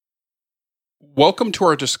Welcome to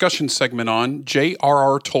our discussion segment on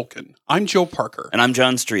J.R.R. Tolkien. I'm Joe Parker. And I'm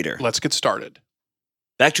John Streeter. Let's get started.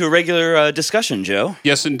 Back to a regular discussion, Joe.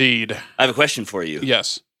 Yes, indeed. I have a question for you.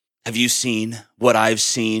 Yes, Have you seen what I've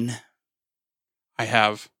seen? I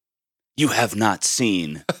have. You have not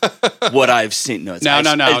seen what I've seen. No,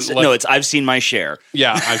 I've seen my share.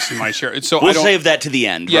 Yeah, I've seen my share. So We'll save that to the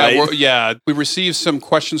end, Yeah, right? we received some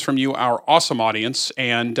questions from you, our awesome audience,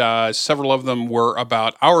 and several of them were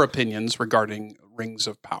about our opinions regarding Rings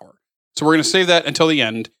of Power. So we're going to save that until the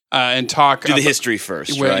end and talk. Do the history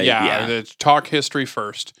first, right? Yeah. Talk history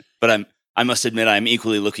first. But I must admit, I'm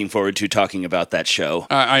equally looking forward to talking about that show.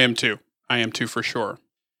 I am too. For sure.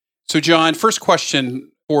 So, John, first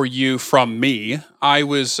question for you from me. I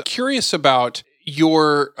was curious about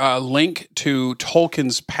your link to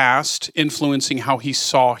Tolkien's past influencing how he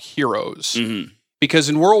saw heroes. Mm-hmm. Because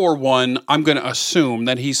in World War I, I'm going to assume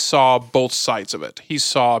that he saw both sides of it. He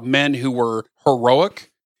saw men who were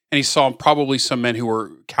heroic, and he saw probably some men who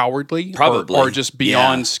were cowardly, or just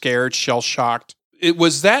beyond scared, shell-shocked.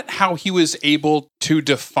 Was that how he was able to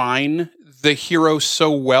define the hero so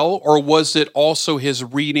well, or was it also his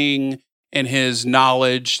reading and his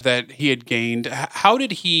knowledge that he had gained? How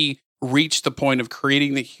did he reach the point of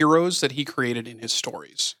creating the heroes that he created in his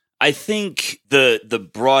stories? I think the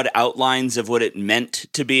broad outlines of what it meant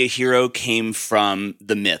to be a hero came from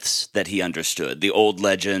the myths that he understood, the old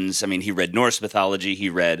legends. I mean, he read Norse mythology, he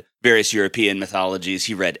read various European mythologies,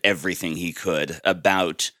 he read everything he could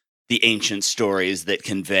about the ancient stories that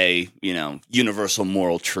convey, universal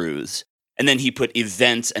moral truths. And then he put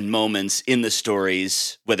events and moments in the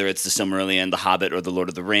stories, whether it's the Silmarillion, the Hobbit, or the Lord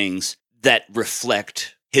of the Rings, that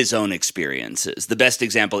reflect his own experiences. The best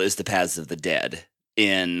example is the Paths of the Dead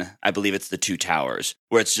in, I believe it's the Two Towers,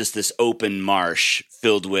 where it's just this open marsh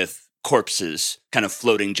filled with corpses kind of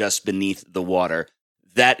floating just beneath the water.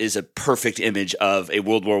 That is a perfect image of a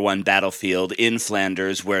World War I battlefield in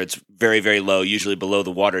Flanders where it's very, very low, usually below the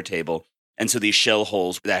water table. And so these shell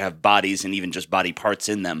holes that have bodies and even just body parts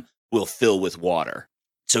in them will fill with water.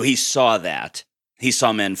 So he saw that. He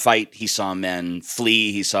saw men fight. He saw men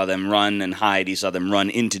flee. He saw them run and hide. He saw them run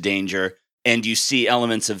into danger. And you see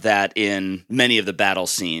elements of that in many of the battle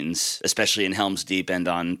scenes, especially in Helm's Deep and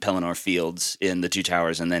on Pelennor Fields in The Two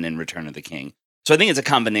Towers and then in Return of the King. So I think it's a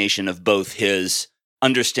combination of both his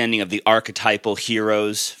understanding of the archetypal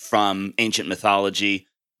heroes from ancient mythology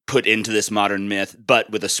put into this modern myth, but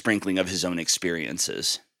with a sprinkling of his own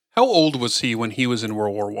experiences. How old was he when he was in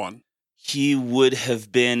World War I? He would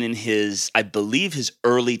have been in his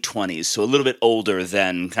early 20s, so a little bit older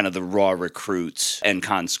than kind of the raw recruits and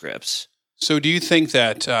conscripts. So do you think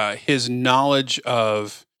that his knowledge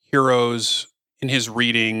of heroes in his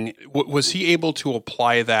reading, was he able to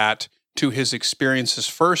apply that to his experiences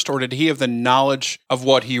first, or did he have the knowledge of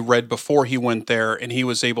what he read before he went there and he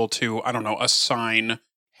was able to, assign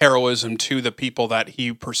heroism to the people that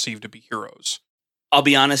he perceived to be heroes? I'll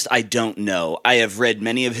be honest, I don't know. I have read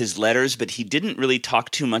many of his letters, but he didn't really talk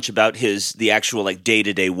too much about the actual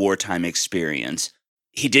day-to-day wartime experience.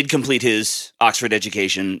 He did complete his Oxford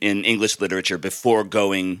education in English literature before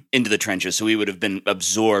going into the trenches, so he would have been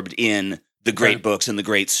absorbed in the great books and the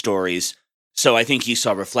great stories. So I think he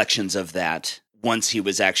saw reflections of that once he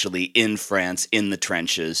was actually in France, in the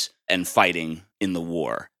trenches, and fighting in the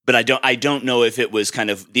war. But I don't know if it was kind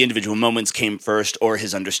of the individual moments came first or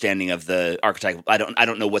his understanding of the archetype. I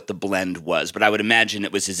don't know what the blend was, but I would imagine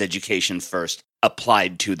it was his education first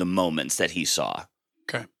applied to the moments that he saw.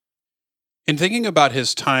 Okay. In thinking about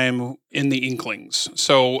his time in the Inklings,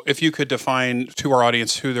 so if you could define to our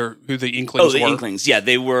audience who the Inklings were. Oh, the Inklings, yeah.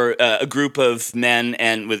 They were a group of men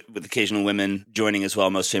and with occasional women joining as well,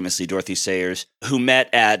 most famously Dorothy Sayers, who met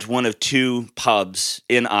at one of two pubs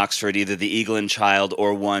in Oxford, either the Eagle and Child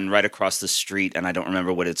or one right across the street, and I don't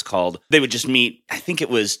remember what it's called. They would just meet, I think it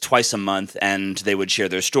was twice a month, and they would share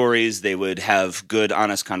their stories. They would have good,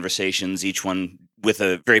 honest conversations, each one with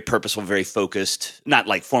a very purposeful, very focused, not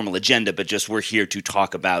like formal agenda, but just we're here to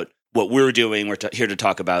talk about what we're doing. We're here to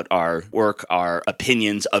talk about our work, our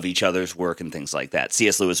opinions of each other's work and things like that.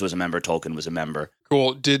 C.S. Lewis was a member. Tolkien was a member.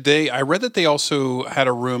 Cool. I read that they also had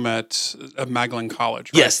a room at Magdalen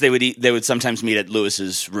College, right? Yes, they would sometimes meet at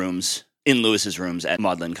Lewis's rooms at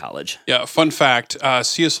Magdalen College. Yeah, fun fact,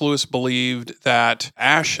 C.S. Lewis believed that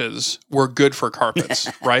ashes were good for carpets,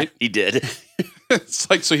 right? He did. It's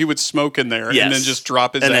like, so he would smoke in there and then just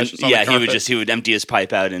drop his ashes on the carpet. he would empty his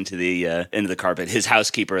pipe out into the carpet. His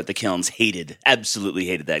housekeeper at the kilns absolutely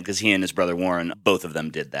hated that, because he and his brother Warren, both of them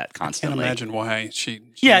did that constantly. I can't imagine why she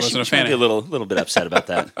wasn't a fan. She might be a little bit upset about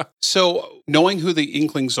that. So, knowing who the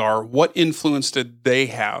Inklings are, what influence did they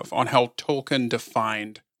have on how Tolkien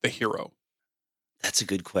defined the hero? That's a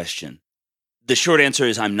good question. The short answer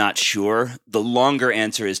is I'm not sure. The longer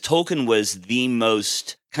answer is Tolkien was the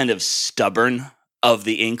most kind of stubborn of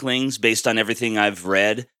the Inklings based on everything I've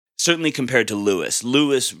read, certainly compared to Lewis.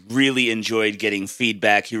 Lewis really enjoyed getting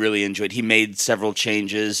feedback. He made several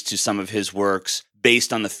changes to some of his works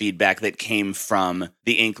based on the feedback that came from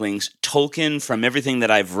the Inklings. Tolkien, from everything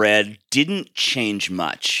that I've read, didn't change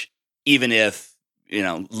much, even if,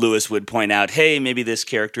 Lewis would point out, hey, maybe this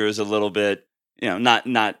character is a little bit, not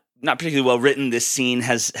particularly well written. This scene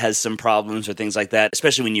has some problems or things like that,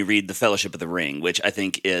 especially when you read The Fellowship of the Ring, which I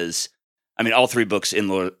think is, all three books in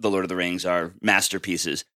The Lord of the Rings are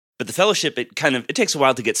masterpieces. But The Fellowship, it takes a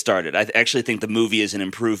while to get started. I actually think the movie is an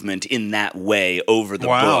improvement in that way over the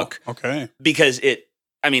book. Okay. Because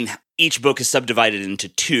each book is subdivided into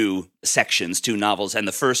two sections, two novels, and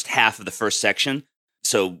the first half of the first section,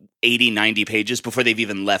 so 80, 90 pages before they've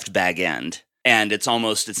even left Bag End. And it's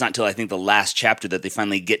not until I think the last chapter that they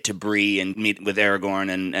finally get to Bree and meet with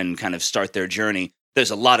Aragorn and kind of start their journey.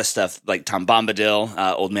 There's a lot of stuff like Tom Bombadil,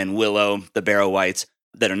 Old Man Willow, the Barrow-wights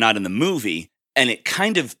that are not in the movie. And it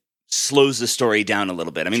kind of slows the story down a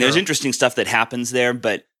little bit. Sure. There's interesting stuff that happens there,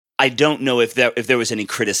 but I don't know if there was any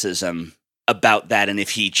criticism about that and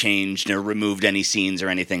if he changed or removed any scenes or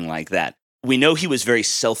anything like that. We know he was very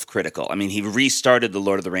self-critical. He restarted The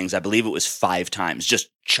Lord of the Rings, I believe it was 5 times, just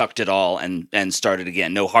chucked it all and started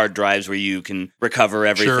again. No hard drives where you can recover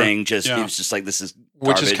everything. Sure. He was just like, this is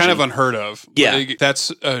garbage. Which is kind of unheard of. Yeah.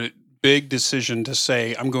 That's a big decision to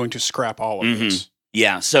say, I'm going to scrap all of this.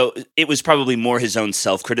 Yeah, so it was probably more his own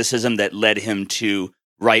self-criticism that led him to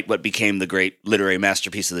write what became the great literary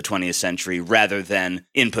masterpiece of the 20th century rather than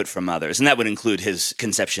input from others. And that would include his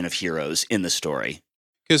conception of heroes in the story.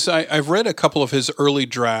 Because I've read a couple of his early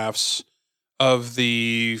drafts of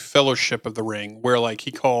the Fellowship of the Ring, where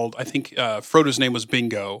he called, I think Frodo's name was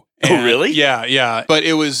Bingo. Oh, really? Yeah. But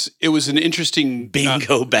it was an interesting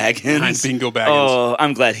Bingo Baggins. Bingo Baggins. Oh,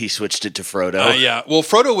 I'm glad he switched it to Frodo. Yeah. Well,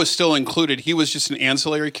 Frodo was still included. He was just an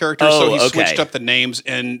ancillary character, so he switched up the names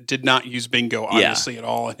and did not use Bingo, obviously, at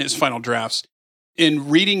all in his final drafts. In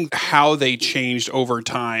reading how they changed over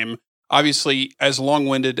time, obviously, as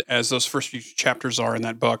long-winded as those first few chapters are in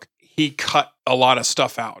that book, he cut a lot of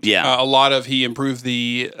stuff out. Yeah. He improved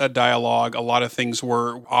the dialogue. A lot of things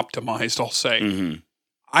were optimized, I'll say. Mm-hmm.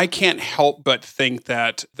 I can't help but think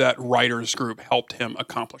that writers group helped him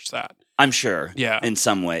accomplish that. I'm sure. Yeah. In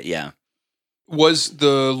some way, yeah. Was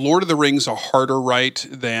The Lord of the Rings a harder write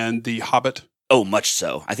than The Hobbit? Oh, much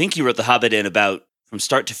so. I think he wrote The Hobbit in about, from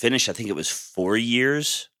start to finish, I think it was 4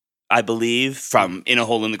 years, I believe, from In a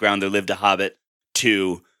Hole in the Ground, There Lived a Hobbit,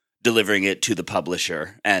 to delivering it to the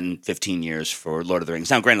publisher, and 15 years for Lord of the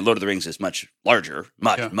Rings. Now, granted, Lord of the Rings is much larger,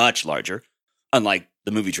 much larger, unlike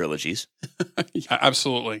the movie trilogies. Yeah,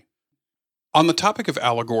 absolutely. On the topic of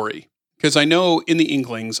allegory, because I know in the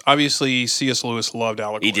Inklings, obviously C.S. Lewis loved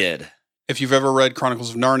allegory. He did. If you've ever read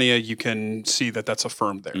Chronicles of Narnia, you can see that that's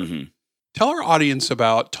affirmed there. Mm-hmm. Tell our audience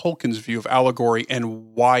about Tolkien's view of allegory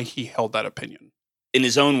and why he held that opinion. In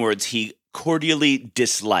his own words, he cordially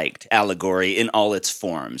disliked allegory in all its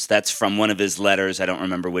forms. That's from one of his letters. I don't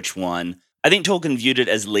remember which one. I think Tolkien viewed it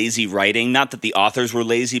as lazy writing. Not that the authors were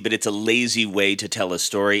lazy, but it's a lazy way to tell a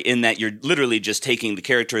story in that you're literally just taking the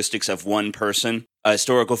characteristics of one person, a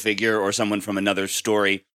historical figure or someone from another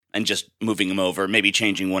story, and just moving them over, maybe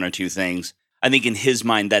changing one or two things. I think in his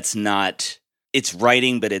mind, that's not... It's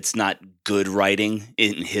writing, but it's not good writing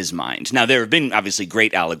in his mind. Now, there have been obviously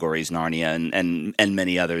great allegories, Narnia and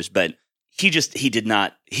many others, but he did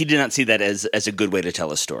not see that as a good way to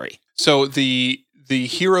tell a story. So the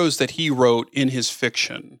heroes that he wrote in his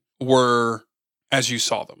fiction were as you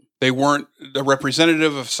saw them. They weren't a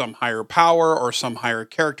representative of some higher power or some higher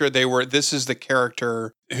character. This is the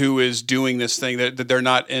character who is doing this thing, that they're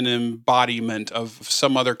not an embodiment of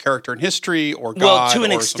some other character in history or God. Well, to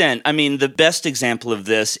an extent. I mean, the best example of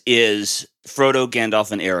this is Frodo,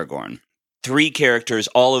 Gandalf, and Aragorn. 3 characters,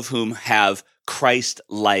 all of whom have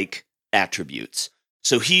Christ-like attributes.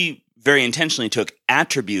 So he very intentionally took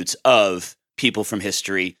attributes of people from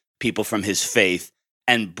history, people from his faith,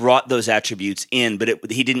 and brought those attributes in,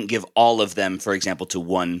 but he didn't give all of them, for example, to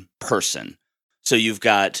one person. So you've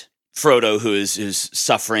got Frodo, who is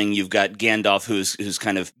suffering. You've got Gandalf, who's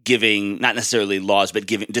kind of giving, not necessarily laws, but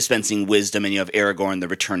dispensing wisdom, and you have Aragorn, the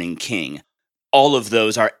returning king. All of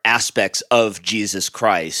those are aspects of Jesus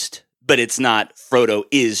Christ, but it's not Frodo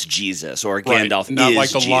is Jesus or Gandalf not is like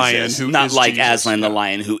the Jesus. Lion who not is like Jesus. Aslan the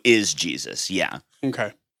lion who is Jesus. Yeah.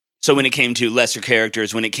 Okay. So when it came to lesser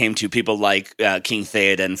characters, when it came to people like King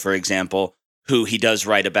Theoden, for example, who he does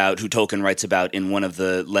write about, who Tolkien writes about in one of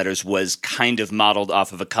the letters, was kind of modeled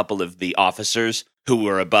off of a couple of the officers who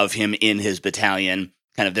were above him in his battalion,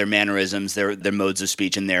 kind of their mannerisms, their modes of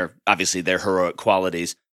speech, and their heroic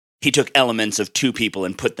qualities. He took elements of two people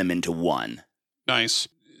and put them into one. Nice.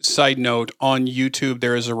 Side note, on YouTube,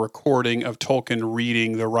 there is a recording of Tolkien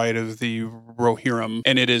reading The Rite of the Rohirrim,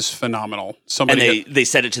 and it is phenomenal. They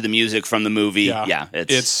set it to the music from the movie. Yeah,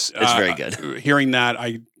 it's very good. Hearing that,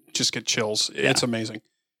 I just get chills. Yeah. It's amazing.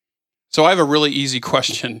 So I have a really easy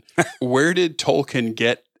question. Where did Tolkien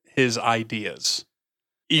get his ideas?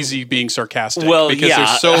 Easy being sarcastic. Well, because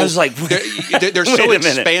I was like, they're so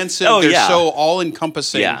expansive. They're so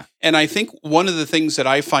all-encompassing. Yeah. And I think one of the things that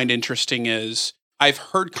I find interesting is I've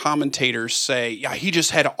heard commentators say, yeah, he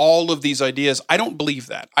just had all of these ideas. I don't believe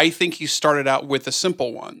that. I think he started out with the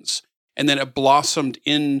simple ones, and then it blossomed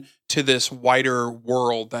into this wider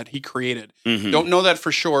world that he created. Mm-hmm. Don't know that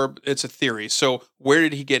for sure. It's a theory. So where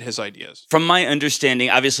did he get his ideas? From my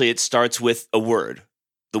understanding, obviously it starts with a word.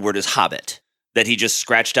 The word is hobbit, that he just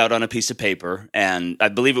scratched out on a piece of paper. And I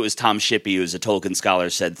believe it was Tom Shippey, who's a Tolkien scholar,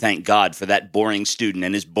 said, thank God for that boring student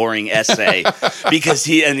and his boring essay, because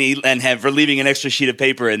for leaving an extra sheet of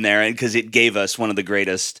paper in there, and because it gave us one of the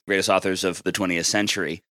greatest authors of the 20th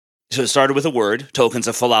century. So it started with a word. Tolkien's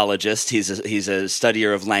a philologist. He's a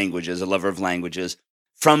studier of languages, a lover of languages.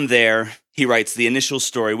 From there, he writes the initial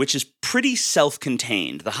story, which is pretty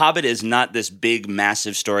self-contained. The Hobbit is not this big,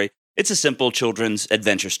 massive story. It's a simple children's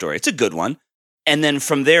adventure story. It's a good one. And then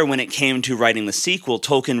from there, when it came to writing the sequel,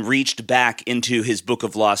 Tolkien reached back into his Book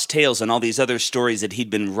of Lost Tales and all these other stories that he'd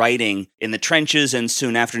been writing in the trenches and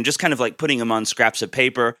soon after, and just kind of like putting them on scraps of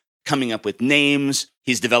paper, coming up with names.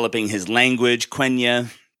 He's developing his language, Quenya,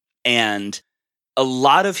 and a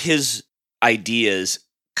lot of his ideas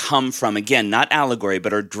come from, again, not allegory,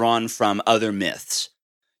 but are drawn from other myths.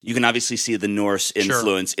 You can obviously see the Norse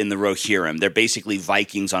influence in the Rohirrim. They're basically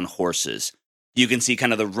Vikings on horses. You can see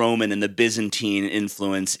kind of the Roman and the Byzantine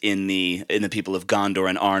influence in the people of Gondor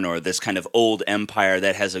and Arnor, this kind of old empire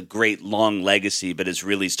that has a great long legacy, but is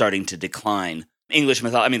really starting to decline. English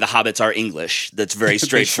mythology, the hobbits are English. That's very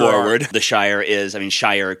straightforward. The Shire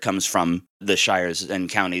Shire comes from the shires and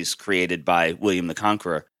counties created by William the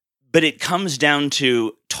Conqueror. But it comes down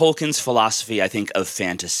to Tolkien's philosophy, I think, of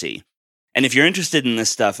fantasy. And if you're interested in this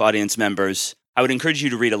stuff, audience members, I would encourage you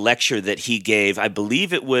to read a lecture that he gave. I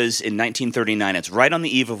believe it was in 1939. It's right on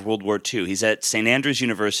the eve of World War II. He's at St. Andrews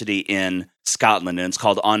University in Scotland, and it's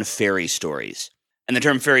called On Fairy Stories. And the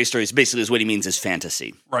term fairy stories basically is what he means is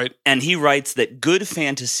fantasy. Right. And he writes that good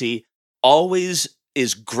fantasy always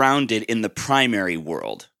is grounded in the primary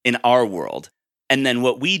world, in our world. And then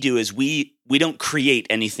what we do is we don't create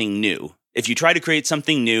anything new. If you try to create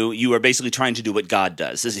something new, you are basically trying to do what God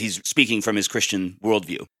does. He's speaking from his Christian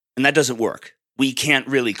worldview. And that doesn't work. We can't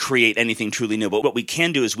really create anything truly new. But what we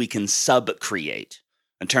can do is we can sub-create,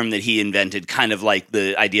 a term that he invented, kind of like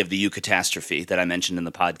the idea of the eucatastrophe that I mentioned in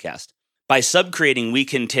the podcast. By sub-creating, we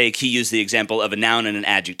can take, he used the example of a noun and an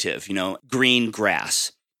adjective, green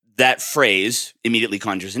grass. That phrase immediately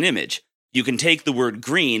conjures an image. You can take the word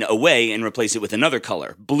green away and replace it with another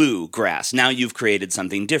color, blue grass. Now you've created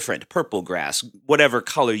something different, purple grass, whatever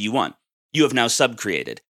color you want. You have now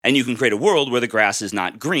sub-created. And you can create a world where the grass is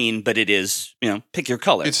not green, but it is, pick your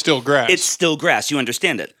color. It's still grass. It's still grass. You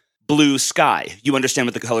understand it. Blue sky. You understand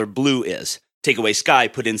what the color blue is. Take away sky,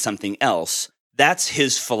 put in something else. That's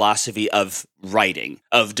his philosophy of writing,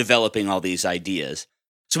 of developing all these ideas.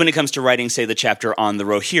 So when it comes to writing, say, the chapter on the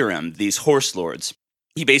Rohirrim, these horse lords,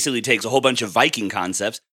 he basically takes a whole bunch of Viking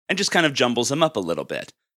concepts and just kind of jumbles them up a little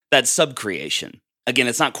bit. That's sub-creation. Again,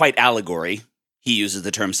 it's not quite allegory. He uses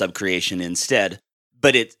the term sub-creation instead.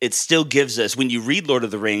 But it still gives us, when you read Lord of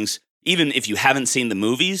the Rings, even if you haven't seen the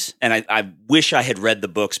movies, and I wish I had read the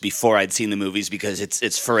books before I'd seen the movies, because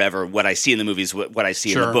it's forever what I see in the movies, what I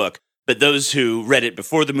see in the book. But those who read it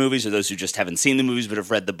before the movies, or those who just haven't seen the movies but have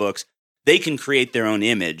read the books, they can create their own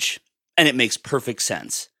image, and it makes perfect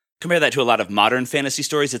sense. Compare that to a lot of modern fantasy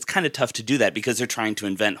stories. It's kind of tough to do that because they're trying to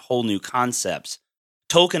invent whole new concepts.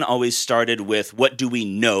 Tolkien always started with, what do we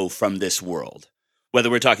know from this world? Whether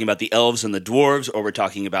we're talking about the elves and the dwarves, or we're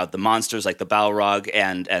talking about the monsters like the Balrog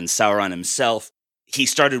and Sauron himself, he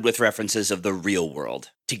started with references of the real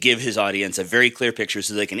world to give his audience a very clear picture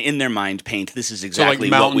so they can, in their mind, paint this is exactly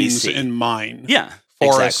what we see. So like mountains and mine. Yeah,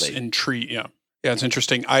 forests exactly. and tree. Yeah. Yeah, it's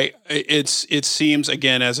interesting. It seems,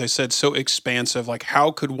 again, as I said, so expansive. Like, how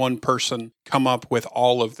could one person come up with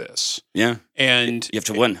all of this? Yeah. And you have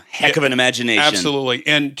to one heck of an imagination. Absolutely.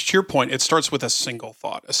 And to your point, it starts with a single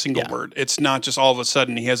thought, a single word. It's not just all of a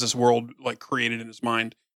sudden he has this world like created in his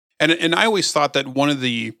mind. And I always thought that one of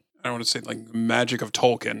the, I don't want to say like magic of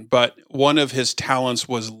Tolkien, but one of his talents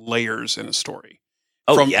was layers in a story.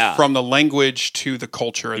 From the language to the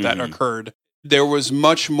culture that occurred. There was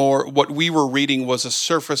much more. What we were reading was a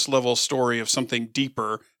surface level story of something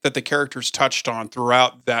deeper that the characters touched on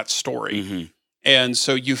throughout that story. And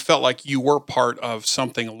so you felt like you were part of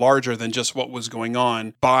something larger than just what was going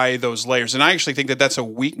on by those layers. And I actually think that that's a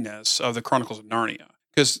weakness of the Chronicles of Narnia,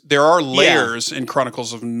 because there are layers in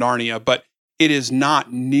Chronicles of Narnia, but it is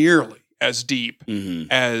not nearly as deep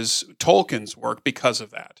as Tolkien's work because of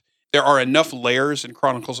that. There are enough layers in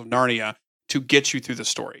Chronicles of Narnia to get you through the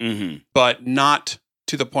story, but not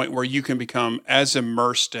to the point where you can become as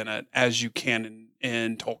immersed in it as you can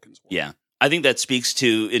in Tolkien's work. Yeah. I think that speaks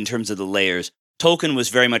to, in terms of the layers, Tolkien was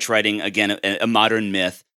very much writing, again, a modern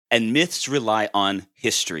myth, and myths rely on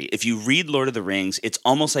history. If you read Lord of the Rings, it's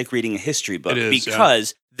almost like reading a history book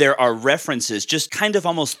because there are references, just kind of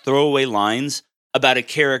almost throwaway lines about a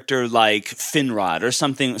character like Finrod or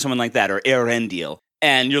someone like that, or Eärendil.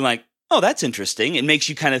 And you're like, oh, that's interesting. It makes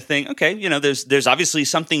you kind of think, okay, there's obviously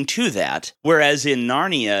something to that. Whereas in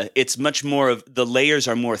Narnia, it's much more of the layers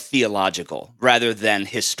are more theological rather than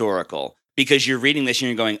historical, because you're reading this and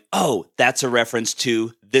you're going, oh, that's a reference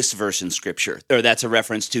to this verse in scripture, or that's a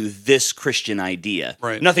reference to this Christian idea.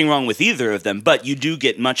 Right. Nothing wrong with either of them, but you do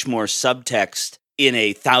get much more subtext in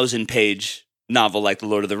a 1,000-page novel like The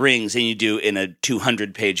Lord of the Rings than you do in a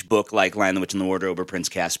 200-page book like Lion, the Witch, and the Wardrobe or Prince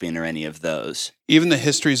Caspian or any of those. Even the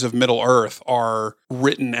histories of Middle-earth are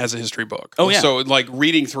written as a history book. Oh, yeah. So, like,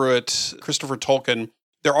 reading through it, Christopher Tolkien,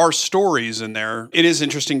 there are stories in there. It is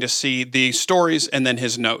interesting to see the stories and then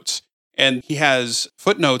his notes. And he has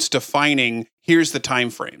footnotes defining, here's the time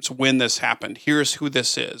frames, when this happened, here's who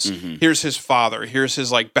this is, here's his father, here's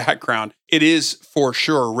his, like, background. It is, for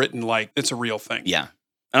sure, written like it's a real thing. Yeah.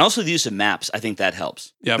 And also the use of maps, I think that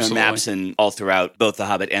helps. Yeah, absolutely. Maps and all throughout both The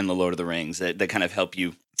Hobbit and The Lord of the Rings that kind of help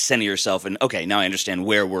you center yourself and, okay, now I understand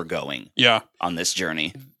where we're going on this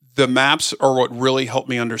journey. The maps are what really helped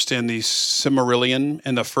me understand the Silmarillion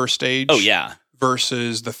and the First Age. Oh, yeah.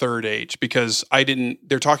 Versus the Third Age, because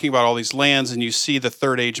they're talking about all these lands and you see the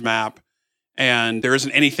Third Age map and there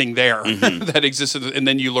isn't anything there that existed, and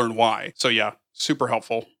then you learn why. So yeah, super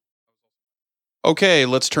helpful. Okay,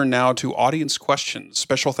 let's turn now to audience questions.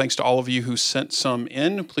 Special thanks to all of you who sent some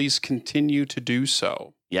in. Please continue to do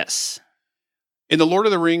so. Yes. In the Lord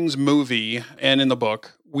of the Rings movie and in the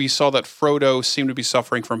book, we saw that Frodo seemed to be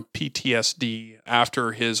suffering from PTSD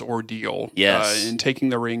after his ordeal in taking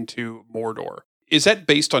the ring to Mordor. Is that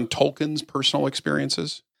based on Tolkien's personal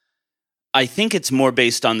experiences? I think it's more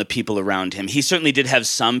based on the people around him. He certainly did have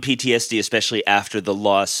some PTSD, especially after the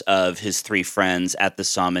loss of his 3 friends at the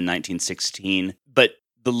Somme in 1916. But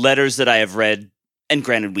the letters that I have read, and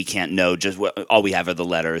granted we can't know, just all we have are the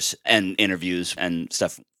letters and interviews and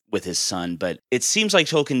stuff with his son. But it seems like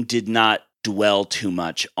Tolkien did not dwell too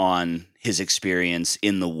much on his experience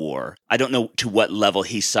in the war. I don't know to what level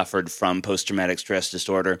he suffered from post-traumatic stress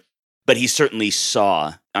disorder, but he certainly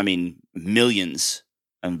saw, millions,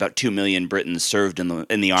 about 2 million Britons served in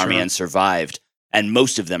the army and survived, and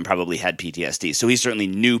most of them probably had PTSD. So he certainly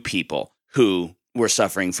knew people who were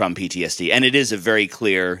suffering from PTSD. And it is a very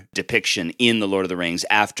clear depiction in The Lord of the Rings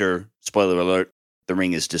after, spoiler alert, the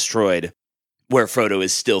ring is destroyed, where Frodo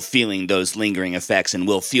is still feeling those lingering effects and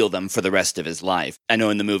will feel them for the rest of his life. I know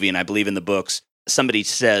in the movie, and I believe in the books, somebody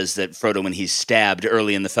says that Frodo, when he's stabbed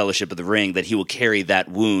early in the Fellowship of the Ring, that he will carry that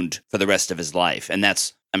wound for the rest of his life. And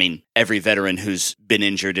that's, every veteran who's been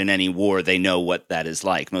injured in any war, they know what that is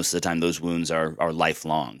like. Most of the time, those wounds are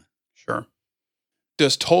lifelong. Sure.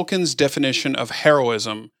 Does Tolkien's definition of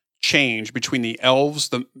heroism change between the elves,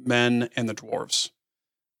 the men, and the dwarves?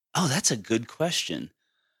 Oh, that's a good question.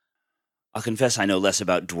 I'll confess I know less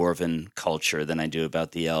about dwarven culture than I do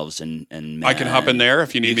about the elves and men. I can hop in there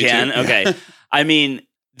if you need me to. Okay.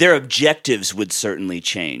 Their objectives would certainly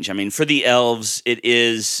change. For the elves, it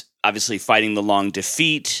is obviously fighting the long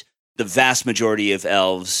defeat. The vast majority of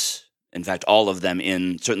elves, in fact, all of them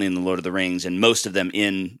certainly in The Lord of the Rings, and most of them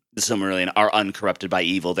in the Silmarillion are uncorrupted by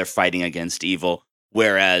evil. They're fighting against evil.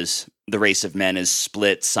 Whereas the race of men is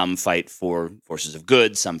split. Some fight for forces of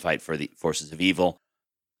good, some fight for the forces of evil.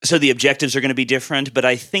 So the objectives are going to be different, but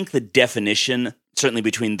I think the definition, certainly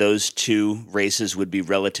between those two races, would be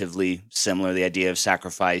relatively similar. The idea of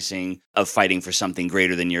sacrificing, of fighting for something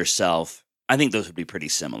greater than yourself. I think those would be pretty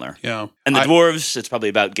similar. Yeah. And the dwarves, it's probably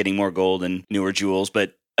about getting more gold and newer jewels,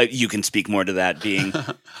 but you can speak more to that being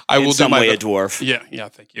I will in some way a dwarf. Yeah,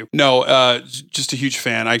 thank you. No, just a huge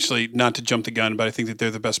fan. Actually, not to jump the gun, but I think that they're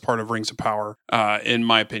the best part of Rings of Power, in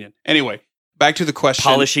my opinion. Anyway, back to the question.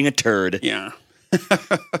 Polishing a turd. Yeah.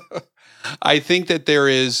 I think that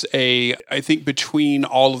I think between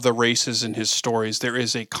all of the races in his stories, there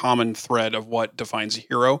is a common thread of what defines a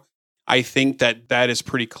hero. I think that is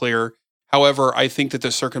pretty clear. However, I think that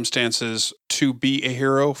the circumstances to be a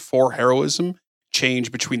hero for heroism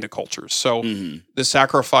change between the cultures. So the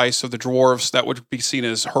sacrifice of the dwarves, that would be seen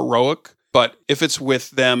as heroic. But if it's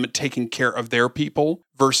with them taking care of their people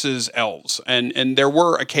versus elves, and there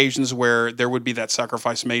were occasions where there would be that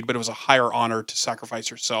sacrifice made, but it was a higher honor to sacrifice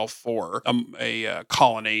yourself for a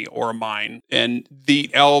colony or a mine. And the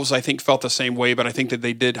elves, I think, felt the same way, but I think that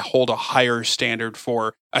they did hold a higher standard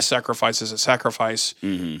for a sacrifice as a sacrifice,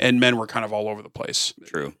 and men were kind of all over the place.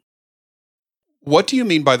 True. What do you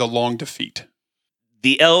mean by the long defeat?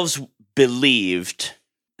 The elves believed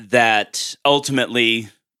that ultimately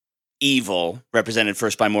evil, represented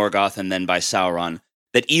first by Morgoth and then by Sauron,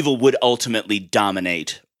 that evil would ultimately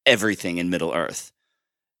dominate everything in Middle-earth.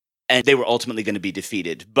 And they were ultimately going to be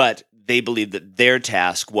defeated. But they believed that their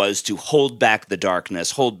task was to hold back the darkness,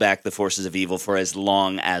 hold back the forces of evil for as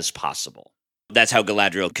long as possible. That's how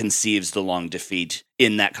Galadriel conceives the long defeat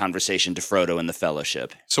in that conversation to Frodo and the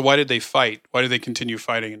Fellowship. So why did they fight? Why did they continue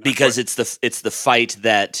fighting? Because it's the fight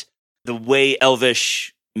that the way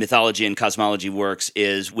Elvish mythology and cosmology works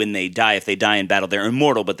is when they die, if they die in battle, they're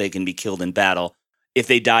immortal, but they can be killed in battle. If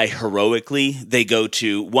they die heroically, they go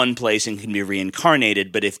to one place and can be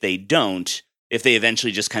reincarnated, but if they don't, if they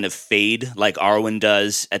eventually just kind of fade like Arwen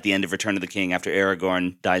does at the end of Return of the King after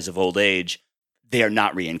Aragorn dies of old age, they are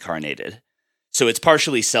not reincarnated. So it's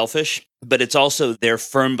partially selfish, but it's also their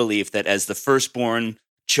firm belief that as the firstborn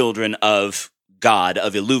children of God,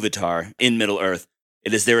 of Iluvatar in Middle-earth,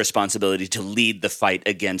 it is their responsibility to lead the fight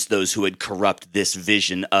against those who would corrupt this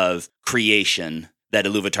vision of creation that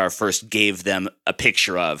Iluvatar first gave them a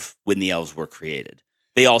picture of when the elves were created.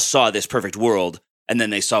 They all saw this perfect world, and then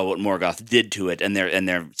they saw what Morgoth did to it, and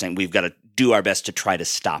they're saying, we've got to do our best to try to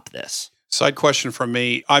stop this. Side question from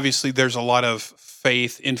me. Obviously, there's a lot of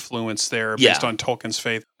faith influence there based on Tolkien's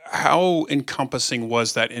faith. How encompassing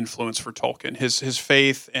was that influence for Tolkien, his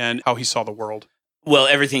faith and how he saw the world? Well,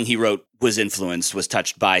 everything he wrote was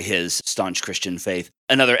touched by his staunch Christian faith.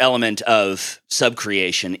 Another element of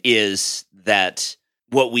subcreation is that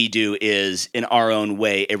what we do is, in our own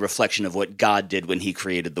way, a reflection of what God did when he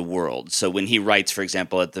created the world. So when he writes, for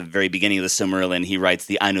example, at the very beginning of the Silmarillion, he writes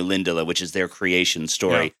the Ainulindala, which is their creation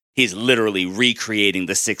story. Yeah. He's literally recreating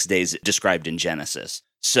the 6 days described in Genesis.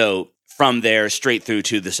 So from there, straight through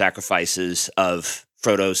to the sacrifices of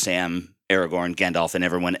Frodo, Sam, Aragorn, Gandalf, and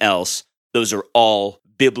everyone else, those are all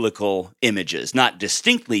biblical images, not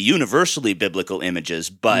distinctly, universally biblical images,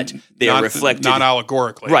 but they are reflected. Not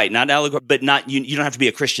allegorically. Right, not allegorically, but not, you don't have to be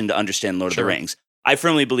a Christian to understand Lord of the Rings. I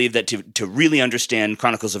firmly believe that to really understand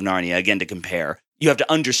Chronicles of Narnia, again, to compare, you have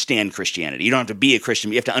to understand Christianity. You don't have to be a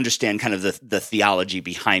Christian, but you have to understand kind of the theology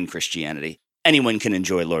behind Christianity. Anyone can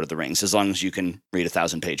enjoy Lord of the Rings as long as you can read a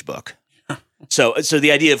 1,000-page book. So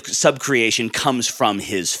the idea of subcreation comes from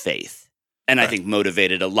his faith. And I think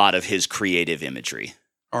motivated a lot of his creative imagery.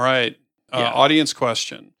 All right. Audience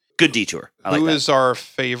question. Good detour. Who is our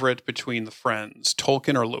favorite between the friends,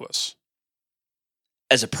 Tolkien or Lewis?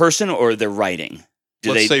 As a person or their writing?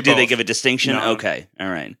 Do they give a distinction? No. Okay. All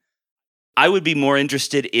right. I would be more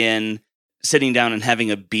interested in sitting down and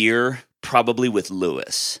having a beer, probably with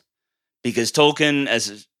Lewis. Because Tolkien,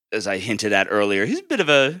 as I hinted at earlier, he's a bit of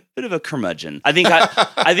a curmudgeon. I think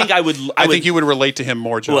I think you would relate to him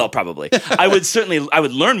more, John. Well, probably. I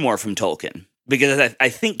would learn more from Tolkien because I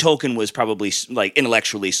think Tolkien was probably like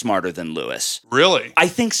intellectually smarter than Lewis. Really? I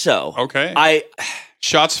think so. Okay.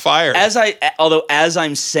 Shots fired. Although as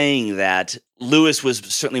I'm saying that, Lewis was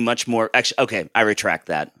certainly much more. Actually, okay, I retract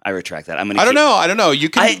that. I don't know. You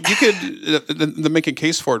could make a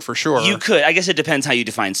case for it for sure. You could. I guess it depends how you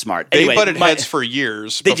define smart. They butted heads for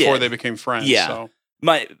years before they became friends. Yeah. So.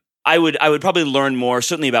 I would probably learn more,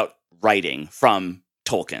 certainly about writing from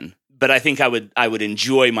Tolkien. But I think I would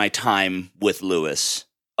enjoy my time with Lewis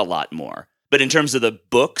a lot more. But in terms of the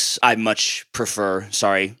books, I much prefer.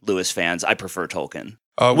 Sorry, Lewis fans, I prefer Tolkien.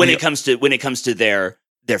 When it comes to their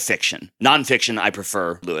fiction, nonfiction, I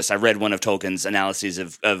prefer Lewis. I read one of Tolkien's analyses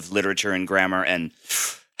of literature and grammar, and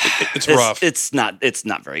it's rough. It's not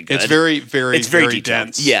very good. It's very, very, it's very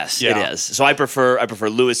dense. Yes, it is. So I prefer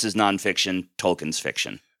Lewis's nonfiction, Tolkien's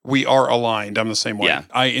fiction. We are aligned. I'm the same way. Yeah.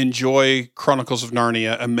 I enjoy Chronicles of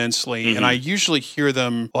Narnia immensely, and I usually hear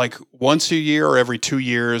them like once a year or every 2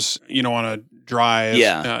 years, on a drive.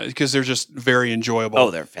 Yeah. Because they're just very enjoyable. Oh,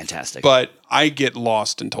 they're fantastic. But I get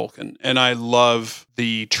lost in Tolkien, and I love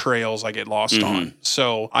the trails I get lost on.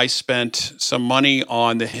 So I spent some money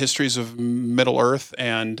on the histories of Middle-earth,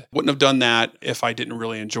 and wouldn't have done that if I didn't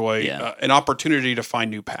really enjoy an opportunity to find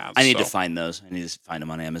new paths. I need to find those. I need to find them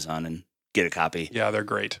on Amazon and get a copy. Yeah, they're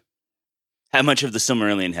great. How much of the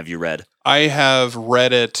Silmarillion have you read? I have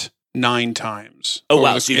read it 9 times. Oh,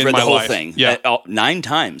 wow. So you've read the whole thing? Yeah. 9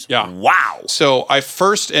 times? Yeah. Wow. So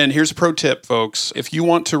and here's a pro tip, folks. If you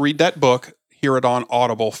want to read that book, hear it on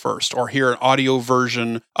Audible first, or hear an audio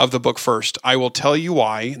version of the book first. I will tell you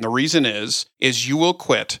why. And the reason is you will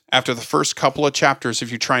quit after the first couple of chapters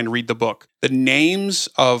if you try and read the book. The names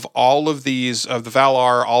of all of these, of the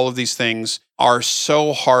Valar, all of these things are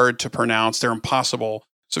so hard to pronounce. They're impossible.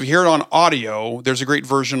 So if you hear it on audio, there's a great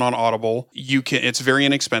version on Audible. It's very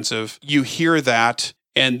inexpensive. You hear that,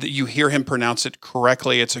 and you hear him pronounce it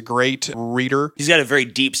correctly. It's a great reader. He's got a very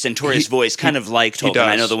deep, stentorious voice, kind of like Tolkien.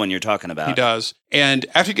 I know the one you're talking about. He does. And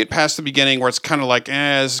after you get past the beginning where it's kind of like,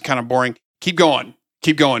 this is kind of boring, keep going.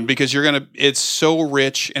 Keep going, because it's so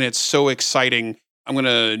rich and it's so exciting. I'm going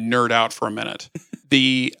to nerd out for a minute.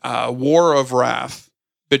 The War of Wrath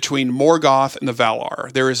between Morgoth and the Valar,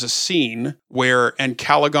 there is a scene where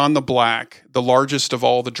Calagon the Black, the largest of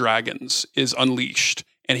all the dragons, is unleashed.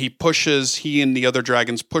 And he and the other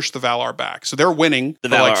dragons push the Valar back. So they're winning. The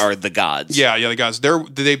Valar are the gods. Yeah, the gods.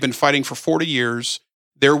 They've been fighting for 40 years.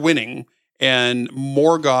 They're winning. And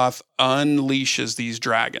Morgoth unleashes these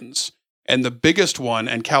dragons. And the biggest one,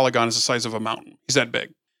 Calagon, is the size of a mountain. He's that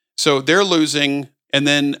big. So they're losing. And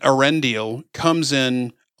then Arendil comes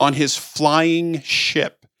in on his flying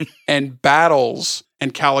ship and battles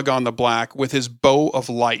Calagon the Black with his bow of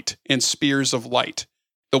light and spears of light.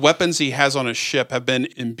 The weapons he has on his ship have been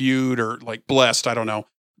imbued or blessed, I don't know.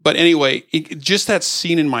 But anyway, just that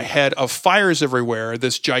scene in my head of fires everywhere,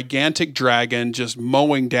 this gigantic dragon just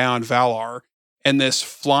mowing down Valar, and this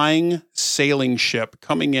flying sailing ship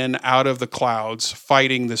coming in out of the clouds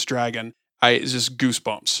fighting this dragon. It's just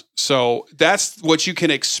goosebumps. So that's what you can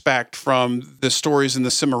expect from the stories in the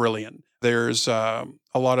Silmarillion. There's a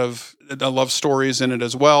lot of love stories in it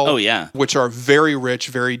as well. Oh, yeah. Which are very rich,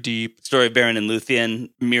 very deep. Story of Beren and Luthien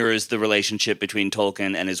mirrors the relationship between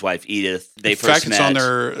Tolkien and his wife Edith. They first met. It's on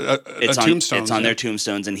their tombstones. It's on their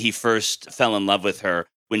tombstones, and he first fell in love with her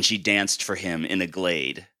when she danced for him in a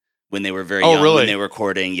glade when they were very young. Really? When they were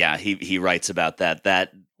courting. Yeah, he writes about that.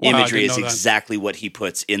 That imagery is exactly what he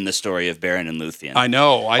puts in the story of Beren and Luthien. I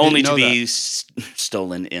know. Only to be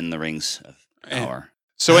stolen in the Rings of Power.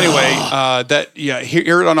 So anyway,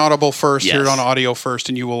 hear it on Audible first, hear it on audio first,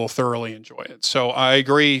 and you will thoroughly enjoy it. So I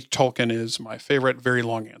agree, Tolkien is my favorite. Very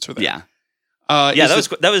long answer there. Yeah.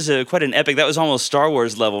 That was quite an epic. That was almost Star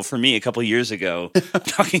Wars level for me a couple years ago.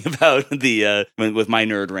 Talking about the with my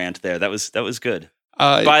nerd rant there. That was good.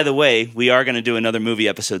 By the way, we are going to do another movie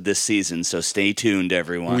episode this season, so stay tuned,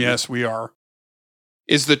 everyone. Yes, we are.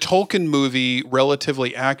 Is the Tolkien movie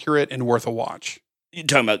relatively accurate and worth a watch? You're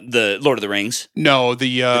talking about the Lord of the Rings? No,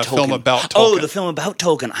 the film about Tolkien. Oh, the film about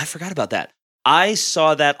Tolkien. I forgot about that. I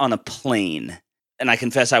saw that on a plane, and I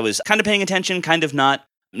confess I was kind of paying attention, kind of not.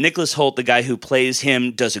 Nicholas Hoult, the guy who plays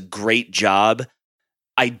him, does a great job.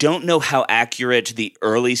 I don't know how accurate the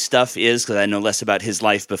early stuff is, because I know less about his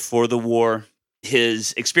life before the war.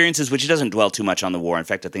 His experiences, which he doesn't dwell too much on the war. In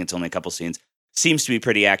fact, I think it's only a couple scenes. Seems to be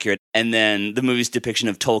pretty accurate. And then the movie's depiction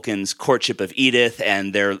of Tolkien's courtship of Edith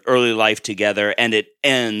and their early life together, and it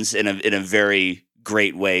ends in a very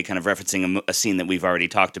great way, kind of referencing a scene that we've already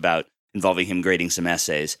talked about involving him grading some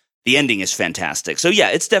essays. The ending is fantastic. So yeah,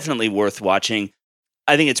 it's definitely worth watching.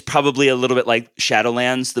 I think it's probably a little bit like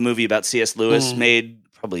Shadowlands, the movie about C.S. Lewis made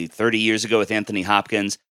probably 30 years ago with Anthony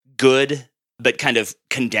Hopkins. Good, but kind of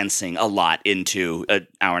condensing a lot into an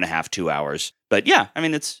hour and a half, 2 hours. But yeah, I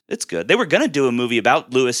mean, it's good. They were going to do a movie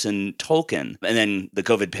about Lewis and Tolkien, and then the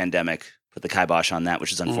COVID pandemic put the kibosh on that,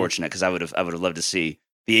 which is unfortunate, because I would have loved to see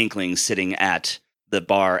the Inklings sitting at the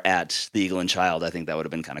bar at the Eagle and Child. I think that would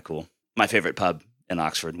have been kind of cool. My favorite pub in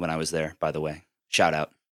Oxford when I was there, by the way. Shout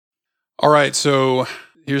out. All right, so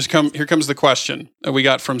here comes the question that we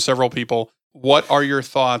got from several people. What are your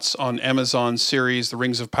thoughts on Amazon's series, The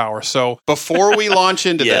Rings of Power? So before we launch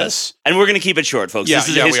into this... And we're going to keep it short, folks. This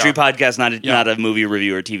is a history podcast, not a movie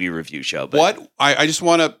review or TV review show. But I just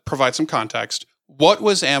want to provide some context. What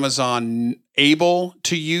was Amazon able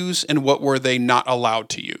to use, and what were they not allowed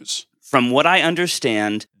to use? From what I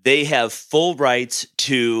understand, they have full rights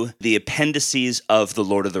to the appendices of The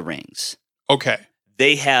Lord of the Rings. Okay.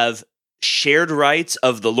 They have shared rights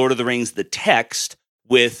of The Lord of the Rings, the text,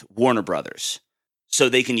 with Warner Brothers. So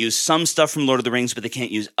they can use some stuff from Lord of the Rings, but they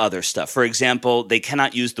can't use other stuff. For example, they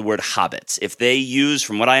cannot use the word hobbits. If they use,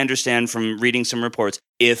 from what I understand from reading some reports,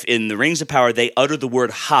 if in the Rings of Power they utter the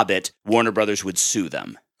word hobbit, Warner Brothers would sue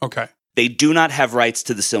them. Okay. They do not have rights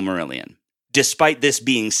to the Silmarillion, despite this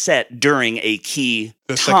being set during a key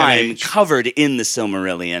time covered in the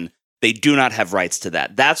Silmarillion. They do not have rights to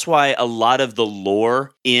that. That's why a lot of the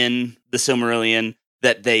lore in the Silmarillion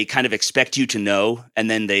that they kind of expect you to know and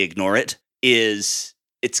then they ignore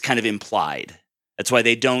it's kind of implied. That's why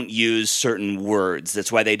they don't use certain words.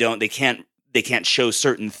 That's why they can't show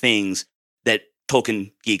certain things that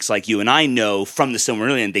Tolkien geeks like you and I know from the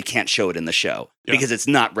Silmarillion. They can't show it in the show because it's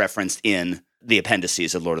not referenced in the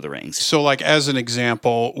appendices of Lord of the Rings. So, like, as an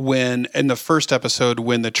example, when in the first episode,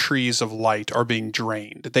 when the trees of light are being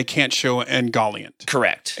drained, they can't show Ungoliant.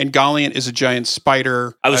 Correct. Ungoliant is a giant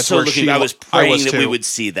spider. I was praying that we would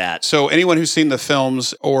see that. So anyone who's seen the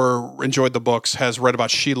films or enjoyed the books has read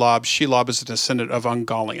about Shelob. Shelob is a descendant of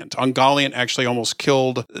Ungoliant. Ungoliant actually almost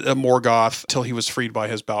killed Morgoth till he was freed by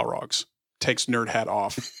his Balrogs. Takes nerd hat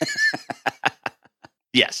off.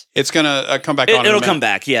 Yes. It's going to come back on. It'll come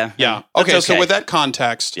back, yeah. Yeah. Okay, so with that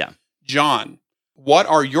context, John, what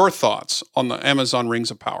are your thoughts on the Amazon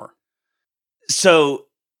Rings of Power? So,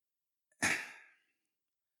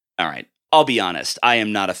 all right, I'll be honest. I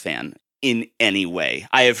am not a fan in any way.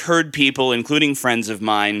 I have heard people, including friends of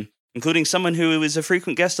mine, including someone who is a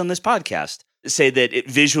frequent guest on this podcast, say that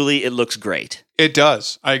visually it looks great. It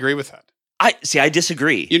does. I agree with that. I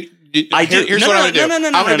disagree. Here's what I'm going to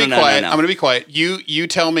do. I'm going to be quiet. I'm going to be quiet. You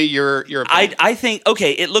tell me your opinion. I think,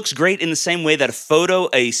 okay, it looks great in the same way that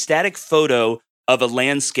a static photo of a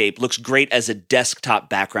landscape looks great as a desktop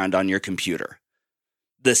background on your computer.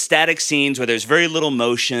 The static scenes where there's very little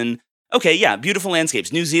motion. Okay, yeah, beautiful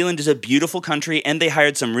landscapes. New Zealand is a beautiful country, and they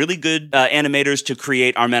hired some really good animators to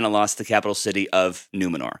create Armenelos, the capital city of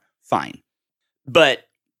Numenor. Fine. But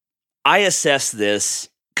I assess this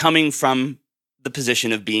coming from the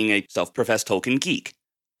position of being a self-professed Tolkien geek.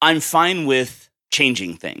 I'm fine with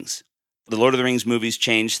changing things. The Lord of the Rings movies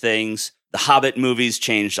changed things. The Hobbit movies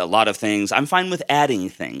changed a lot of things. I'm fine with adding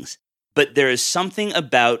things. But there is something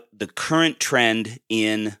about the current trend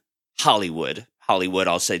in Hollywood,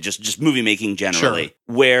 I'll say, just movie making generally,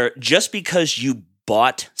 where just because you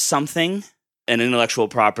bought something, an intellectual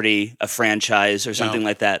property, a franchise, or something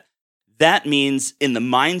like that, that means in the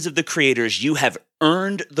minds of the creators, you have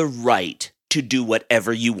earned the right to do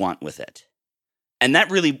whatever you want with it. And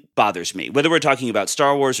that really bothers me. Whether we're talking about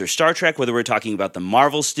Star Wars or Star Trek, whether we're talking about the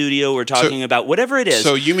Marvel studio, we're talking about whatever it is.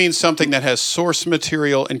 So you mean something that has source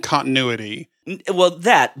material and continuity? Well,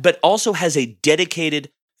 that, but also has a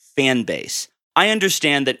dedicated fan base. I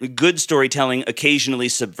understand that good storytelling occasionally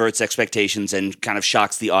subverts expectations and kind of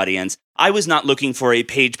shocks the audience. I was not looking for a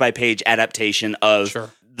page-by-page adaptation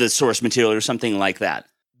of the source material or something like that.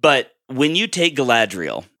 But when you take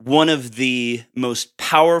Galadriel, one of the most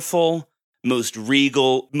powerful, most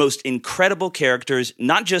regal, most incredible characters,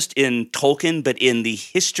 not just in Tolkien, but in the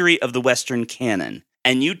history of the Western canon,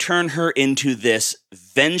 and you turn her into this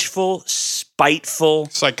vengeful, spiteful,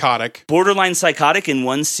 borderline psychotic in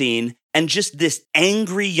one scene, and just this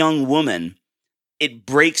angry young woman, it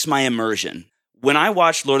breaks my immersion. When I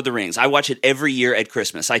watch Lord of the Rings, I watch it every year at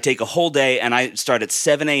Christmas. I take a whole day and I start at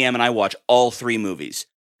 7 a.m. and I watch all 3 movies.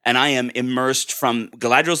 And I am immersed from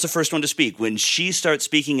Galadriel's the first one to speak. When she starts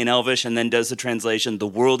speaking in Elvish and then does the translation, the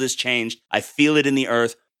world has changed. I feel it in the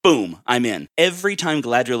earth. Boom, I'm in. Every time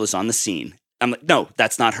Galadriel is on the scene, I'm like, no,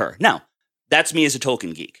 that's not her. Now, that's me as a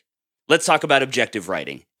Tolkien geek. Let's talk about objective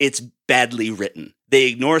writing. It's badly written. They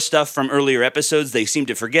ignore stuff from earlier episodes. They seem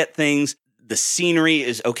to forget things. The scenery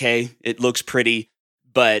is okay. It looks pretty,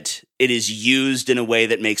 but it is used in a way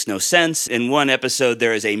that makes no sense. In one episode,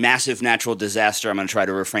 there is a massive natural disaster. I'm going to try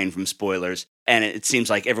to refrain from spoilers. And it seems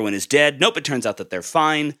like everyone is dead. Nope, it turns out that they're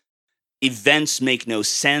fine. Events make no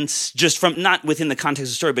sense, just from not within the context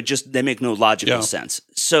of the story, but just they make no logical sense.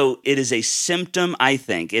 So it is a symptom, I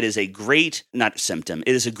think. It is a great, not symptom,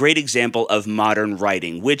 it is a great example of modern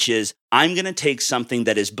writing, which is I'm going to take something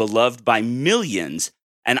that is beloved by millions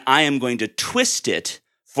and I am going to twist it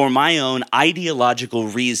for my own ideological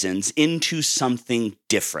reasons into something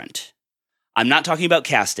different. I'm not talking about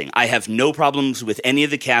casting. I have no problems with any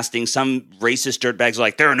of the casting. Some racist dirtbags are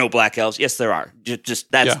like, there are no black elves. Yes, there are.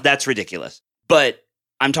 That's ridiculous. But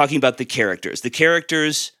I'm talking about the characters. The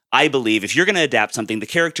characters, I believe, if you're going to adapt something, the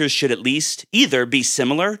characters should at least either be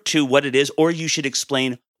similar to what it is, or you should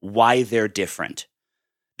explain why they're different.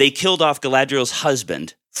 They killed off Galadriel's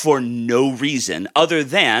husband for no reason other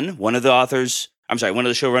than one of the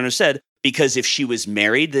showrunners said, because if she was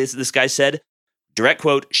married, this guy said, direct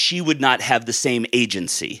quote, she would not have the same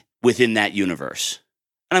agency within that universe.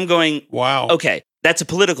 And I'm going, wow. Okay, that's a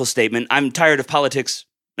political statement. I'm tired of politics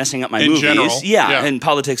messing up my movies. General. Yeah, and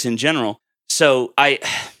politics in general. So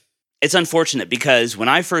it's unfortunate because when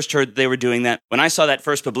I first heard they were doing that, when I saw that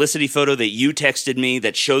first publicity photo that you texted me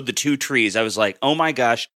that showed the 2 trees, I was like, oh my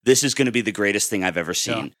gosh, this is going to be the greatest thing I've ever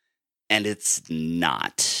seen. Yeah. And it's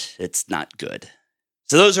not. It's not good.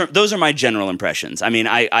 So those are my general impressions. I mean,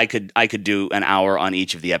 I could do an hour on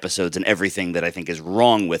each of the episodes and everything that I think is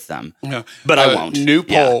wrong with them. Yeah. But I won't. New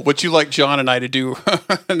poll. Yeah. Would you like John and I to do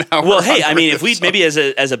an hour? Well, hey, I mean, if we maybe as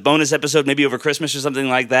a bonus episode, maybe over Christmas or something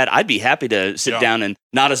like that, I'd be happy to sit down and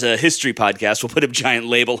not as a history podcast. We'll put a giant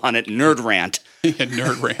label on it, Nerd Rant.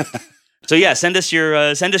 Nerd Rant. So yeah, send us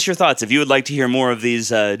your thoughts if you would like to hear more of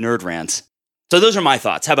these nerd rants. So those are my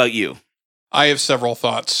thoughts. How about you? I have several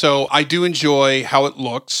thoughts. So I do enjoy how it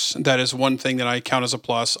looks. That is one thing that I count as a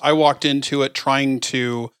plus. I walked into it trying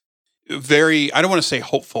to I don't want to say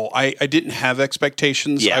hopeful. I didn't have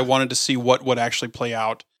expectations. Yeah. I wanted to see what would actually play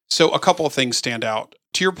out. So a couple of things stand out.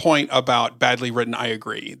 To your point about badly written, I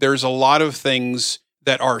agree. There's a lot of things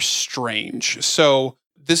that are strange. So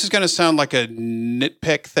this is going to sound like a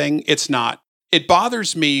nitpick thing. It's not. It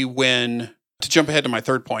bothers me when, to jump ahead to my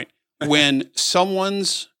third point, when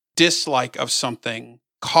someone's dislike of something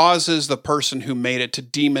causes the person who made it to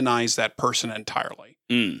demonize that person entirely.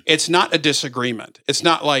 It's not a disagreement. It's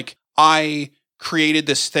not like I created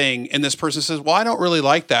this thing and this person says, well, I don't really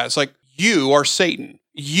like that. It's like, you are Satan.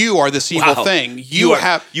 You are this evil thing. You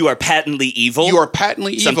are patently evil. You are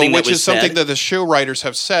patently evil, which is something that the show writers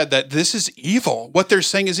have said that this is evil. What they're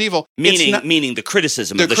saying is evil. Meaning the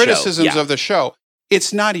criticism of the show. The criticisms of the show.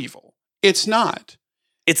 It's not evil. It's not.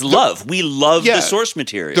 It's love. We love the source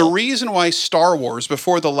material. The reason why Star Wars,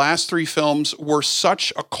 before the last 3 films, were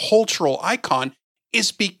such a cultural icon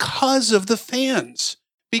is because of the fans.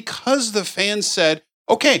 Because the fans said,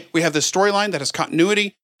 okay, we have this storyline that has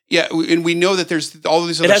continuity. Yeah, and we know that there's all of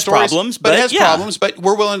these other stories. Problems, but it has problems, but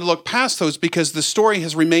we're willing to look past those because the story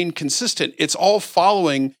has remained consistent. It's all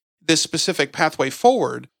following this specific pathway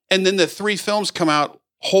forward. And then the 3 films come out,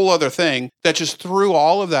 whole other thing, that just threw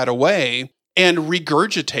all of that away and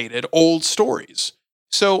regurgitated old stories.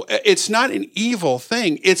 So it's not an evil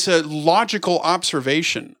thing. It's a logical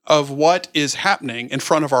observation of what is happening in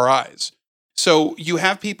front of our eyes. So you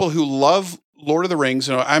have people who love Lord of the Rings.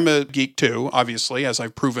 You know, I'm a geek too, obviously, as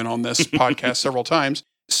I've proven on this podcast several times.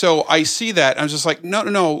 So I see that. I'm just like,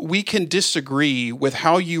 no, we can disagree with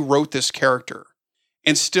how you wrote this character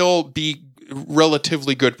and still be a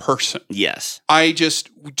relatively good person. Yes.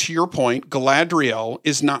 To your point, Galadriel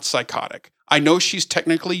is not psychotic. I know she's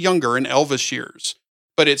technically younger in Elvish years,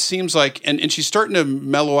 but it seems like, and she's starting to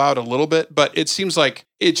mellow out a little bit, but it seems like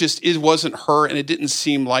it wasn't her and it didn't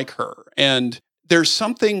seem like her. And there's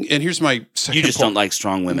something, and here's my second You just point. Don't like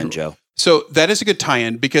strong women, Joe. So that is a good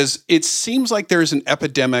tie-in because it seems like there's an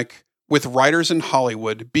epidemic with writers in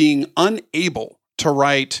Hollywood being unable to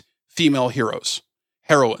write female heroines.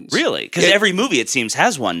 Really? Because every movie, it seems,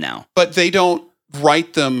 has one now. But they don't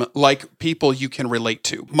write them like people you can relate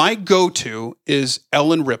to. My go-to is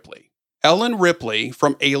Ellen Ripley. Ellen Ripley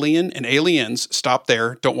from Alien and Aliens. Stop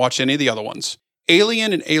there. Don't watch any of the other ones.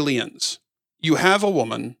 Alien and Aliens. You have a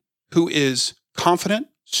woman who is confident,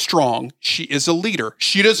 strong. She is a leader.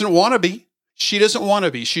 She doesn't want to be.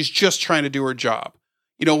 She's just trying to do her job.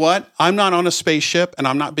 You know what? I'm not on a spaceship and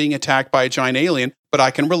I'm not being attacked by a giant alien, but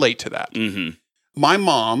I can relate to that. Mm-hmm. My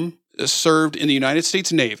mom served in the United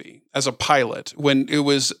States Navy as a pilot when it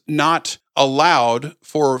was not allowed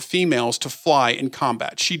for females to fly in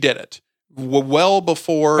combat. She did it well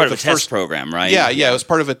before part of a test program, right? Yeah. It was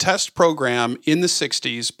part of a test program in the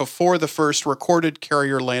 60s before the first recorded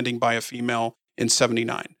carrier landing by a female in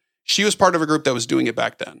 79. She was part of a group that was doing it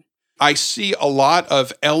back then. I see a lot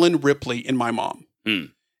of Ellen Ripley in my mom.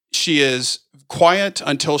 She is quiet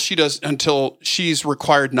until she's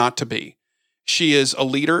required not to be. She is a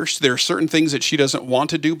leader. There are certain things that she doesn't want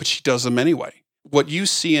to do, but she does them anyway. What you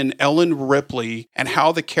see in Ellen Ripley and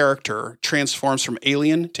how the character transforms from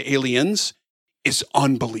alien to aliens is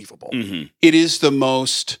unbelievable. Mm-hmm. It is the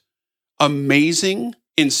most amazing,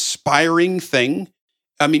 inspiring thing.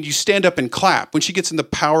 I mean, you stand up and clap when she gets in the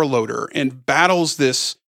power loader and battles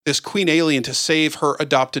this queen alien to save her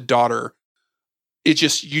adopted daughter. You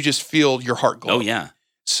just feel your heart glow. Oh, yeah.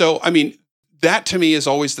 So, I mean, that to me is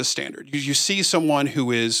always the standard. You see someone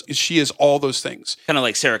she is all those things. Kind of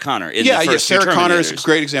like Sarah Connor. Sarah Connor is a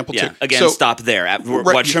great example too. Again, stop there.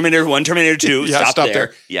 Terminator 1, Terminator 2, stop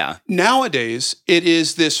there. Yeah. Nowadays, it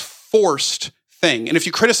is this forced thing. And if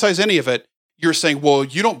you criticize any of it, you're saying, well,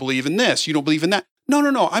 you don't believe in this. You don't believe in that.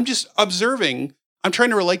 No. I'm just observing I'm trying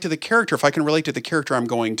to relate to the character. If I can relate to the character, I'm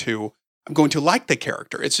going to like the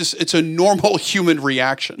character. It's a normal human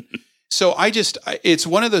reaction. So it's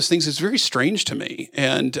one of those things that's very strange to me,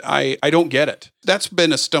 and I don't get it. That's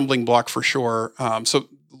been a stumbling block for sure. So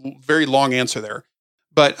very long answer there.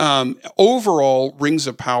 But overall, Rings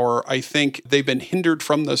of Power, I think they've been hindered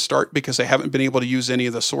from the start because they haven't been able to use any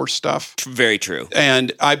of the source stuff. Very true.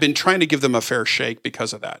 And I've been trying to give them a fair shake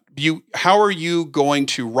because of that. How are you going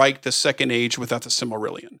to write the Second Age without the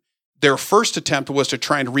Silmarillion? Their first attempt was to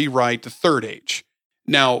try and rewrite the Third Age.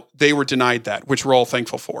 Now, they were denied that, which we're all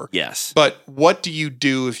thankful for. Yes. But what do you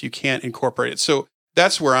do if you can't incorporate it? So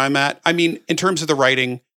that's where I'm at. I mean, in terms of the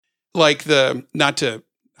writing, like I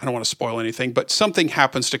don't want to spoil anything, but something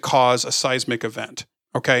happens to cause a seismic event,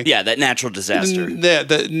 okay? Yeah, that natural disaster.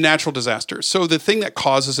 The natural disaster. So the thing that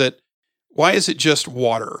causes it, why is it just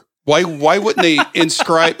water? Why wouldn't they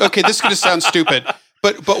inscribe, okay, this is going to sound stupid,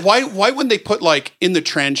 but why wouldn't they put like in the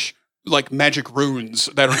trench like magic runes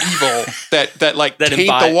that are evil that like that taint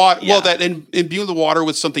the water. Yeah. Well, that imbue the water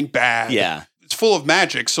with something bad. Yeah, it's full of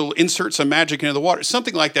magic, so insert some magic into the water,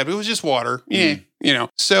 something like that. But it was just water,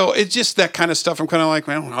 So it's just that kind of stuff. I'm kind of like,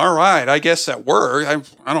 well, all right, I guess that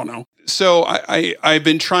worked. I don't know. So I've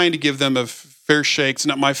been trying to give them a fair shake. It's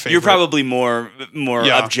not my favorite. You're probably more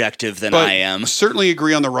objective than I am. Certainly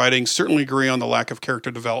agree on the writing. Certainly agree on the lack of character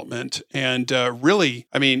development. And really,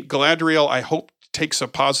 I mean, Galadriel, I hope takes a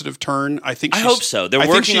positive turn. I hope so. They're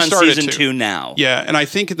working on season 2 now. Yeah, and I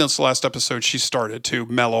think in this last episode, she started to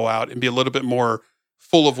mellow out and be a little bit more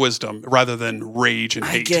full of wisdom rather than rage and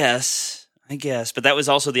hate. I guess. But that was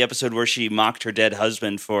also the episode where she mocked her dead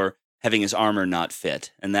husband for having his armor not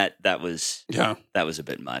fit, and that was a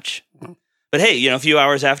bit much. Mm-hmm. But hey, a few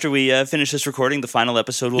hours after we finish this recording, the final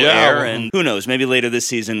episode will air, and who knows? Maybe later this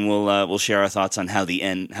season we'll share our thoughts on how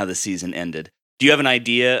the season ended. Do you have an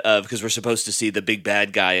idea of, because we're supposed to see the big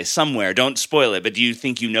bad guy somewhere? Don't spoil it, but do you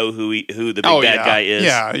think you know who the big bad guy is?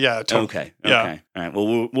 Yeah. Totally. Okay. Yeah. All right.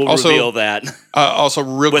 Well, we'll also reveal that. Also,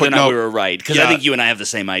 real quick, whether or not we were right, because I think you and I have the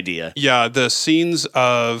same idea. Yeah, the scenes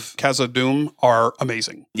of Khazad-dûm are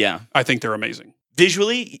amazing. Yeah, I think they're amazing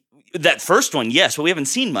visually. That first one, yes, but we haven't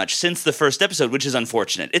seen much since the first episode, which is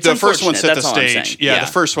unfortunate. The first one set the stage. Yeah,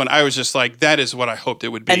 the first one, I was just like, that is what I hoped it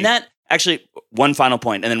would be. And that. Actually, one final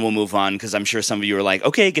point, and then we'll move on, because I'm sure some of you are like,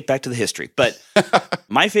 okay, get back to the history. But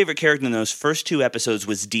my favorite character in those first 2 episodes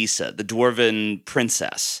was Disa, the dwarven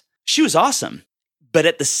princess. She was awesome. But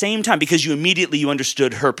at the same time, because you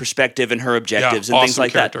understood her perspective and her objectives and things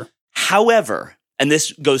like that. However, and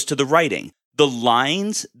this goes to the writing, the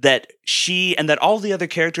lines that she and that all the other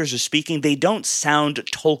characters are speaking, they don't sound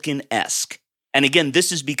Tolkien-esque. And again,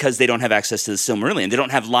 this is because they don't have access to the Silmarillion. They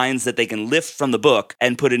don't have lines that they can lift from the book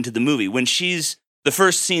and put into the movie. When the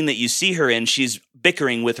first scene that you see her in, she's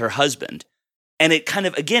bickering with her husband. And it kind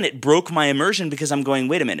of, again, it broke my immersion, because I'm going,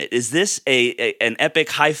 wait a minute, is this an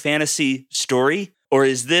epic high fantasy story? Or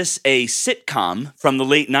is this a sitcom from the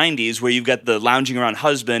late 90s where you've got the lounging around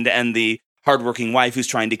husband and the hardworking wife who's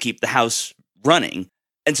trying to keep the house running?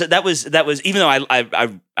 And so that was even though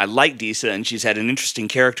I like Disa and she's had an interesting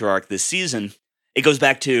character arc this season, it goes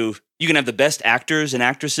back to, you can have the best actors and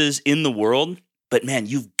actresses in the world, but man,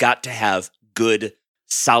 you've got to have good,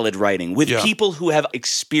 solid writing with people who have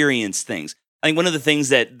experienced things. I think one of the things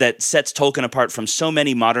that sets Tolkien apart from so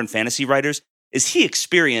many modern fantasy writers is he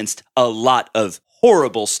experienced a lot of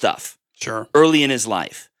horrible stuff early in his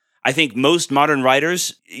life. I think most modern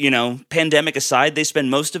writers, pandemic aside, they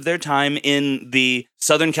spend most of their time in the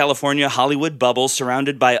Southern California Hollywood bubble,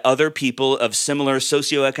 surrounded by other people of similar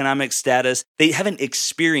socioeconomic status. They haven't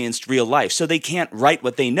experienced real life, so they can't write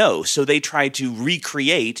what they know. So they try to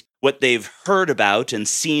recreate what they've heard about and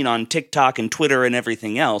seen on TikTok and Twitter and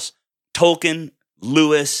everything else. Tolkien,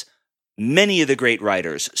 Lewis, many of the great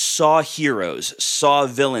writers saw heroes, saw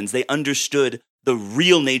villains. They understood the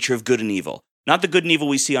real nature of good and evil. Not the good and evil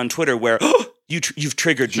we see on Twitter where, you've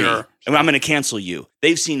triggered me, and I'm going to cancel you.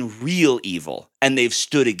 They've seen real evil, and they've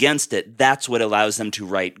stood against it. That's what allows them to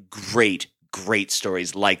write great, great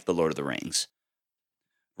stories like The Lord of the Rings.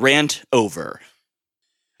 Rant over.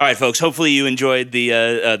 All right, folks, hopefully you enjoyed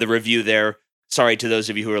the review there. Sorry to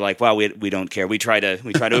those of you who are like, wow, we don't care. We try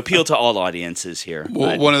to appeal to all audiences here.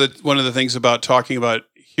 Well, one of the things about talking about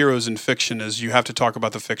heroes in fiction is you have to talk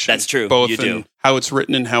about the fiction. That's true. Both you do. In how it's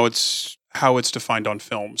written and how it's defined on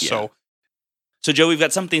film. Yeah. So, Joe, we've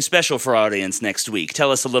got something special for our audience next week.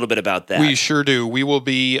 Tell us a little bit about that. We sure do. We will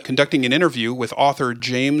be conducting an interview with author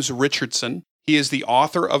James Richardson. He is the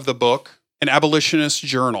author of the book, An Abolitionist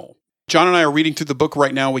Journal. John and I are reading through the book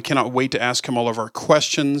right now. We cannot wait to ask him all of our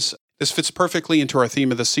questions. This fits perfectly into our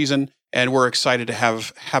theme of the season, and we're excited to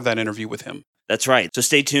have that interview with him. That's right. So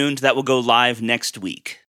stay tuned. That will go live next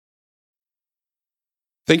week.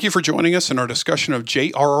 Thank you for joining us in our discussion of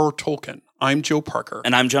J.R.R. Tolkien. I'm Joe Parker.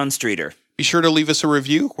 And I'm John Streeter. Be sure to leave us a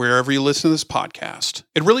review wherever you listen to this podcast.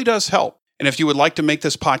 It really does help. And if you would like to make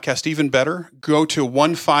this podcast even better, go to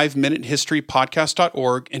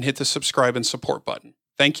 15minutehistorypodcast.org and hit the subscribe and support button.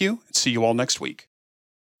 Thank you, and see you all next week.